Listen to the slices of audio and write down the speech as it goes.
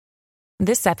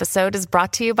This episode is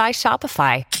brought to you by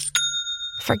Shopify.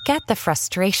 Forget the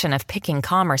frustration of picking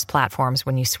commerce platforms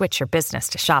when you switch your business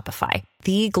to Shopify,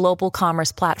 the global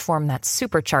commerce platform that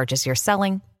supercharges your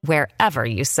selling wherever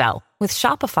you sell. With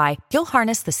Shopify, you'll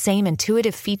harness the same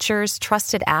intuitive features,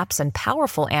 trusted apps, and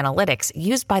powerful analytics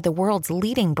used by the world's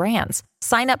leading brands.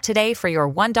 Sign up today for your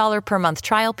 $1 per month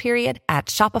trial period at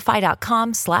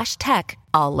shopify.com/tech,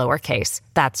 all lowercase.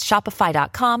 That's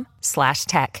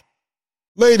shopify.com/tech.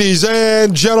 Ladies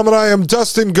and gentlemen, I am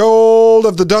Dustin Gold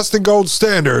of the Dustin Gold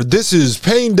Standard. This is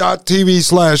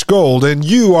Pain.tv/gold, and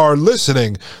you are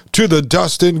listening to the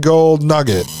Dustin Gold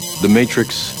Nugget. The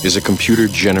Matrix is a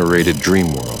computer-generated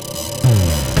dream world,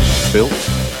 built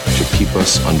to keep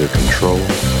us under control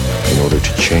in order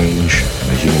to change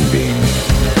a human being.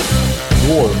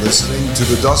 You're listening to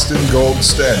the Dustin Gold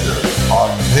Standard on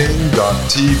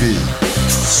Pain.tv.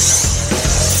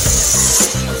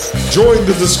 Join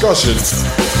the discussion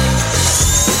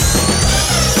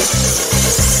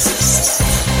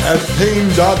at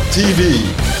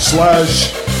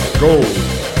Pain.tv/gold.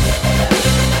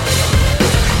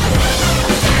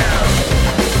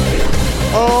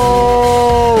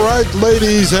 All right,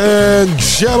 ladies and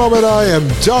gentlemen, I am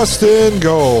Dustin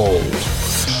Gold.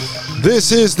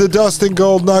 This is the Dustin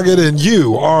Gold Nugget, and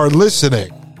you are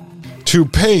listening to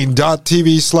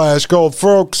Pain.tv/gold.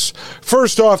 Folks,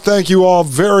 first off, thank you all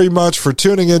very much for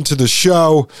tuning into the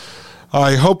show.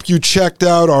 I hope you checked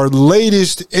out our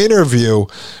latest interview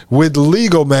with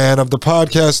Legal Man of the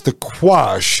podcast The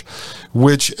Quash,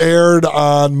 which aired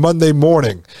on Monday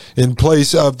morning in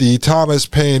place of the Thomas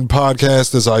Paine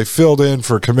podcast as I filled in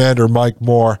for Commander Mike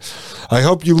Moore. I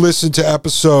hope you listened to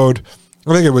episode,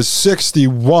 I think it was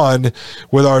 61,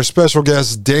 with our special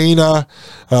guest Dana,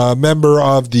 member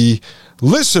of the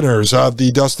listeners of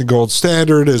the Dustin Gold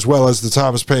Standard, as well as the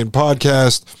Thomas Paine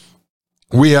podcast.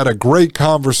 We had a great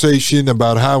conversation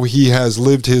about how he has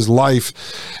lived his life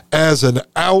as an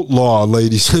outlaw,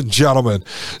 ladies and gentlemen,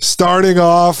 starting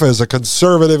off as a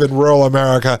conservative in rural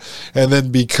America and then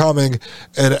becoming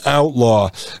an outlaw.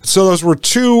 So those were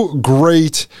two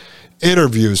great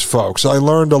interviews, folks. I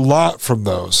learned a lot from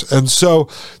those. And so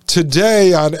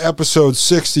today on episode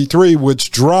 63,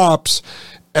 which drops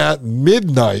at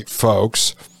midnight,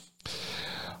 folks,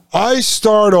 I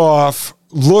start off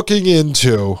looking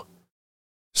into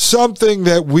something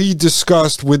that we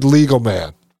discussed with Legal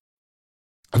Man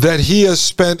that he has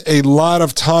spent a lot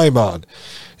of time on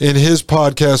in his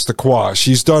podcast, The Quash.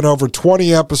 He's done over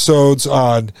 20 episodes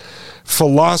on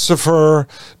philosopher,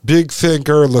 big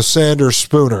thinker, Lysander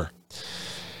Spooner.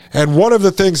 And one of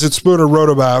the things that Spooner wrote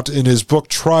about in his book,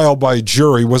 Trial by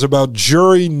Jury, was about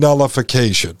jury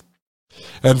nullification.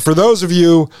 And for those of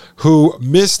you who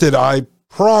missed it, I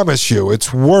promise you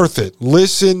it's worth it.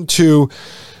 Listen to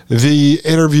the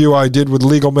interview I did with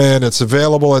Legal Man. It's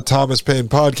available at Thomas Paine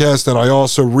Podcast, and I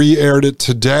also re-aired it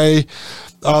today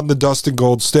on the Dustin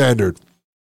Gold Standard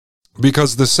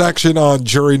because the section on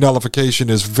jury nullification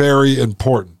is very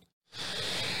important.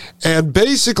 And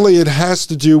basically, it has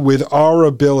to do with our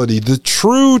ability, the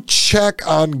true check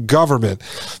on government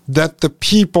that the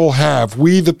people have,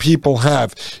 we the people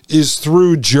have, is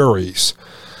through juries.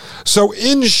 So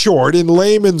in short, in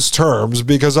layman's terms,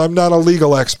 because I'm not a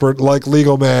legal expert like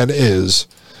Legal Man is,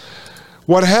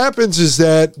 what happens is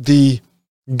that the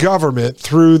government,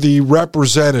 through the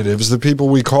representatives, the people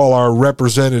we call our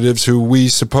representatives who we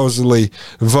supposedly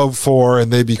vote for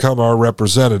and they become our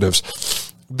representatives,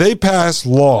 they pass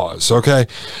laws, okay?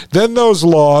 Then those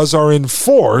laws are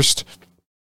enforced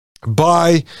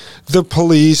by the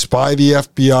police, by the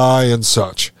FBI, and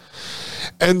such.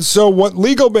 And so what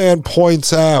Legal Man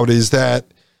points out is that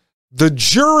the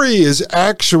jury is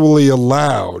actually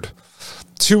allowed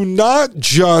to not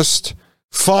just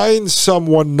find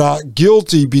someone not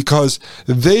guilty because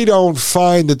they don't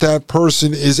find that that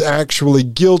person is actually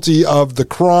guilty of the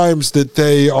crimes that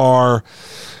they are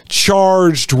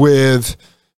charged with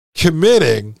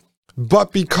committing,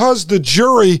 but because the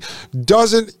jury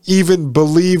doesn't even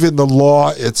believe in the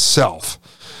law itself.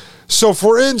 So,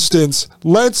 for instance,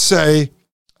 let's say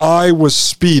I was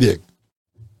speeding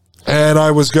and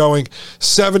I was going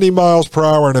 70 miles per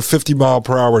hour in a 50 mile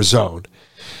per hour zone.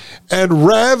 And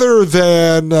rather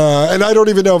than, and I don't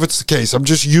even know if it's the case, I'm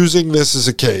just using this as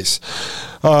a case.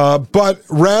 But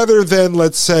rather than,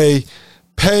 let's say,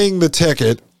 paying the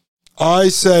ticket, I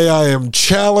say I am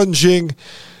challenging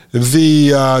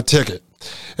the ticket.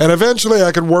 And eventually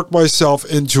I can work myself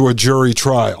into a jury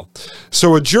trial.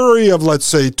 So a jury of, let's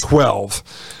say, 12,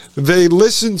 they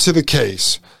listen to the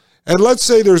case. And let's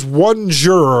say there's one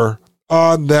juror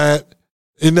in that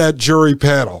jury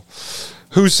panel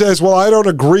who says, well, I don't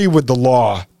agree with the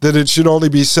law that it should only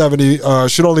be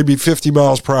 50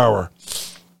 miles per hour.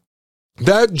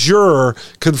 That juror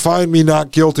can find me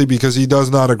not guilty because he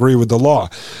does not agree with the law.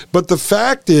 But the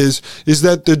fact is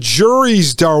that the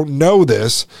juries don't know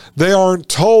this. They aren't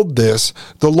told this.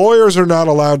 The lawyers are not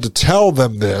allowed to tell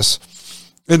them this.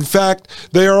 In fact,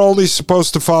 they are only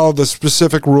supposed to follow the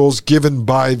specific rules given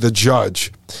by the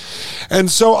judge.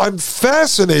 And so I'm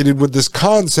fascinated with this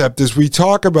concept as we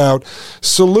talk about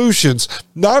solutions,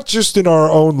 not just in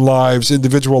our own lives,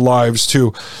 individual lives,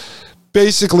 to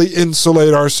basically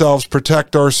insulate ourselves,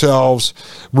 protect ourselves,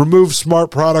 remove smart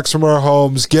products from our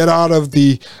homes, get out of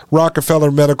the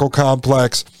Rockefeller medical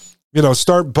complex,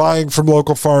 start buying from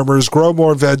local farmers, grow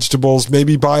more vegetables,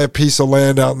 maybe buy a piece of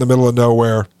land out in the middle of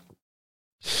nowhere.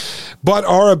 But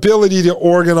our ability to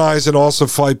organize and also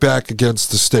fight back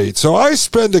against the state. So I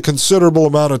spend a considerable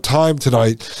amount of time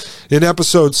tonight in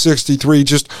episode 63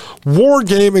 just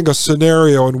wargaming a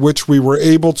scenario in which we were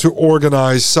able to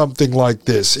organize something like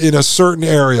this in a certain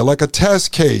area, like a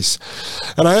test case.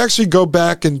 And I actually go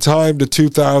back in time to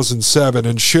 2007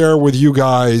 and share with you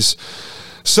guys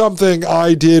something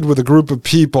I did with a group of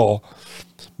people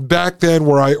back then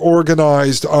where I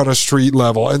organized on a street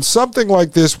level. And something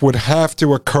like this would have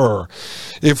to occur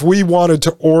if we wanted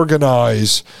to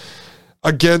organize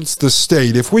against the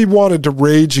state, if we wanted to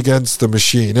rage against the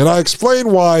machine. And I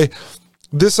explain why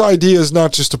this idea is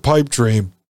not just a pipe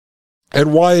dream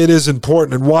and why it is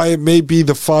important and why it may be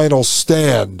the final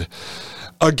stand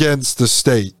against the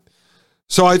state.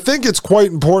 So I think it's quite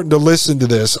important to listen to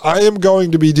this. I am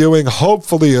going to be doing,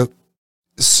 hopefully, a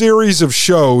series of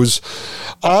shows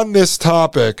on this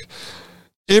topic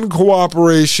in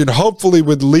cooperation, hopefully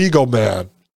with Legal Man,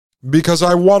 because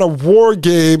I want to war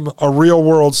game a real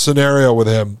world scenario with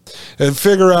him and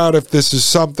figure out if this is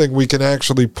something we can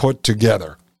actually put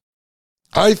together.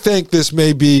 I think this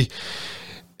may be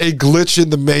a glitch in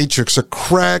the matrix, a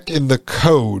crack in the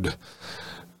code,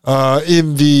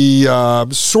 in the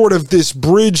sort of this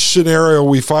bridge scenario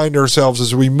we find ourselves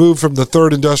as we move from the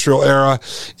third industrial era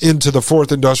into the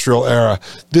fourth industrial era.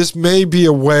 This may be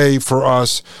a way for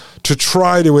us to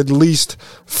try to at least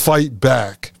fight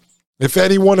back. If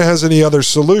anyone has any other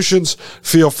solutions,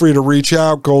 feel free to reach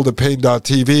out,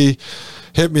 gold@pain.tv.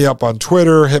 Hit me up on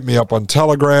Twitter, hit me up on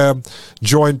Telegram,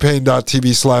 join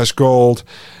pain.tv/gold,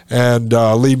 and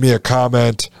leave me a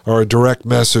comment or a direct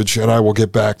message, and I will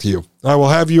get back to you. I will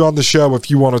have you on the show if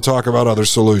you want to talk about other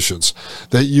solutions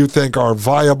that you think are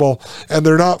viable, and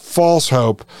they're not false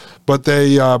hope, but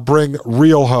they bring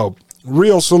real hope,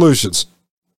 real solutions.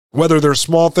 Whether they're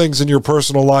small things in your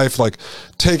personal life, like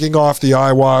taking off the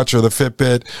iWatch or the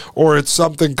Fitbit, or it's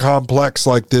something complex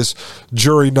like this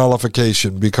jury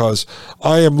nullification, because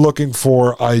I am looking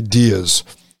for ideas.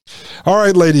 All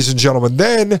right, ladies and gentlemen,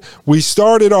 then we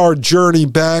started our journey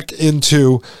back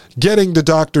into getting to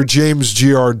Dr. James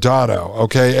Giordano,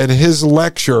 okay, and his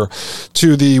lecture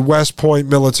to the West Point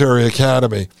Military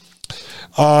Academy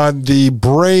on the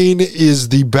Brain is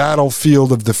the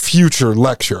Battlefield of the Future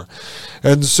lecture.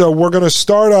 And so we're going to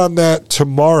start on that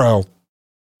tomorrow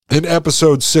in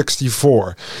episode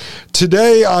 64.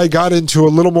 Today, I got into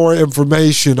a little more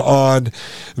information on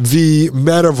the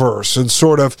Metaverse and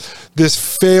sort of this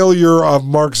failure of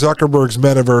Mark Zuckerberg's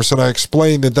Metaverse. And I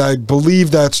explained that I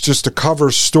believe that's just a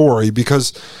cover story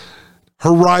because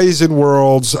Horizon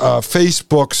Worlds,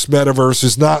 Facebook's Metaverse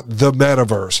is not the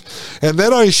Metaverse. And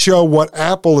then I show what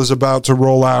Apple is about to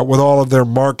roll out with all of their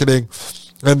marketing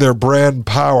and their brand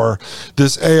power,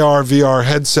 this AR/VR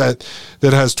headset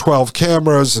that has 12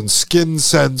 cameras and skin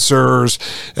sensors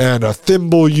and a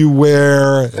thimble you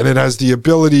wear, and it has the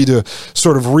ability to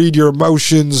sort of read your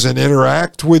emotions and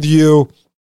interact with you.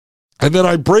 And then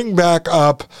I bring back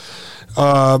up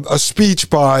a speech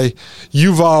by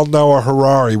Yuval Noah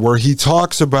Harari, where he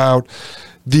talks about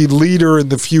the leader in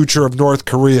the future of North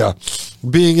Korea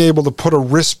being able to put a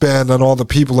wristband on all the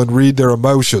people and read their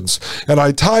emotions. And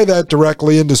I tie that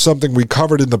directly into something we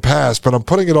covered in the past, but I'm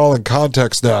putting it all in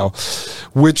context now,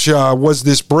 which was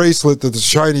this bracelet that the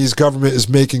Chinese government is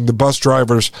making the bus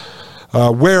drivers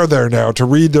wear there now to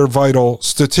read their vital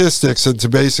statistics and to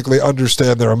basically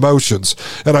understand their emotions.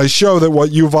 And I show that what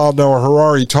Yuval Noah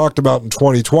Harari talked about in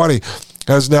 2020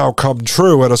 has now come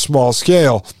true at a small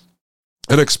scale,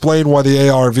 and explain why the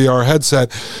AR/VR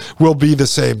headset will be the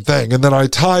same thing. And then I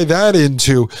tie that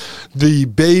into the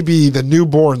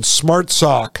newborn smart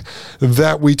sock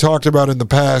that we talked about in the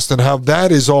past and how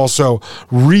that is also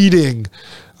reading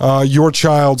your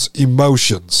child's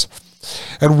emotions.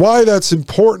 And why that's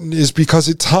important is because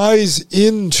it ties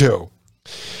into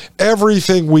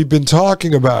everything we've been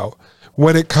talking about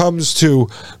when it comes to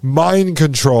mind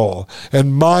control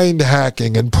and mind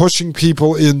hacking and pushing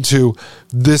people into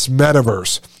this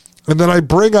metaverse. And then I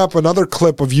bring up another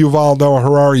clip of Yuval Noah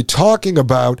Harari talking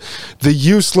about the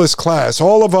useless class.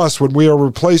 All of us, when we are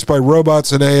replaced by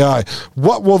robots and AI,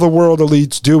 what will the world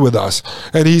elites do with us?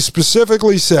 And he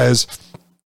specifically says,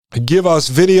 give us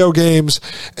video games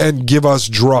and give us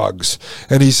drugs.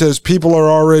 And he says people are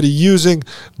already using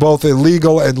both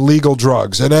illegal and legal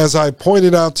drugs. And as I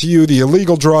pointed out to you, the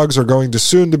illegal drugs are going to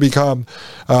soon become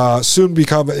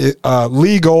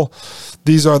legal.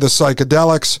 These are the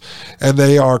psychedelics, and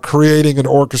they are creating an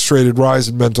orchestrated rise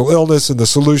in mental illness, and the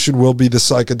solution will be the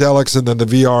psychedelics and then the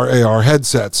VR, AR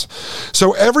headsets.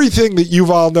 So everything that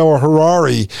Yuval Noah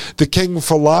Harari, the king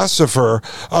philosopher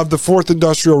of the Fourth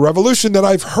Industrial Revolution, that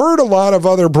I've heard a lot of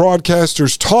other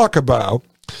broadcasters talk about,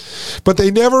 but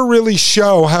they never really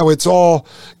show how it's all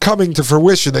coming to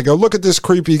fruition. They go, look at this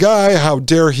creepy guy, how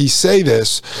dare he say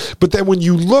this? But then when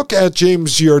you look at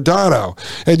James Giordano,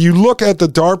 and you look at the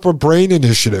DARPA Brain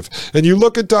Initiative, and you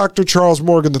look at Dr. Charles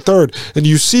Morgan III, and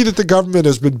you see that the government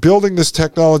has been building this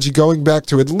technology going back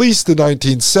to at least the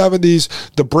 1970s,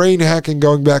 the brain hacking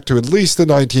going back to at least the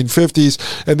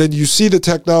 1950s, and then you see the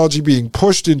technology being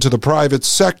pushed into the private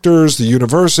sectors, the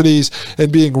universities,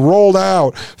 and being rolled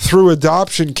out through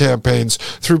adoption campaigns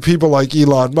through people like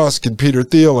Elon Musk and Peter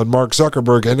Thiel and Mark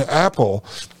Zuckerberg and Apple,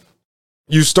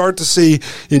 you start to see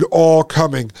it all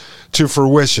coming to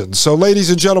fruition. So,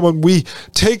 ladies and gentlemen, we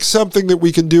take something that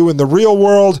we can do in the real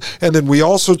world, and then we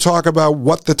also talk about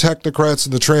what the technocrats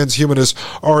and the transhumanists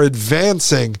are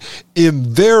advancing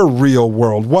in their real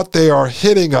world, what they are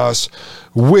hitting us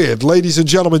with. Ladies and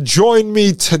gentlemen, join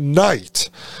me tonight,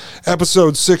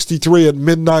 episode 63 at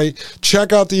midnight.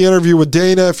 Check out the interview with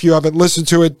Dana if you haven't listened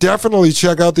to it. Definitely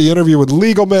check out the interview with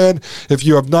Legal Man if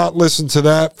you have not listened to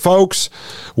that. Folks,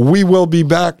 we will be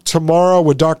back tomorrow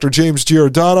with Dr. James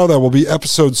Giordano. That will be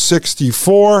episode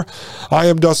 64. I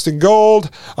am Dustin Gold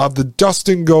of the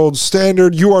Dustin Gold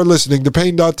Standard. You are listening to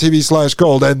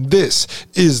Pain.tv/gold, and this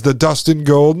is the Dustin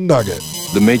Gold Nugget.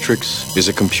 The Matrix is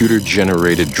a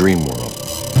computer-generated dream world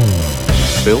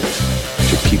built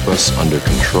to keep us under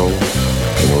control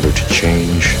in order to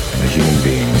change a human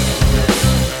being.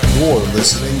 You're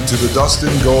listening to the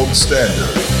Dustin Gold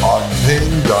Standard on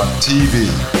Pain.tv.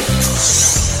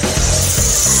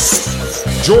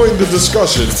 Join the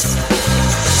discussion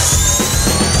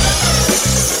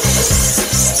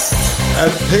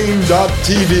at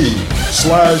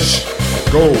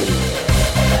Pain.tv/gold.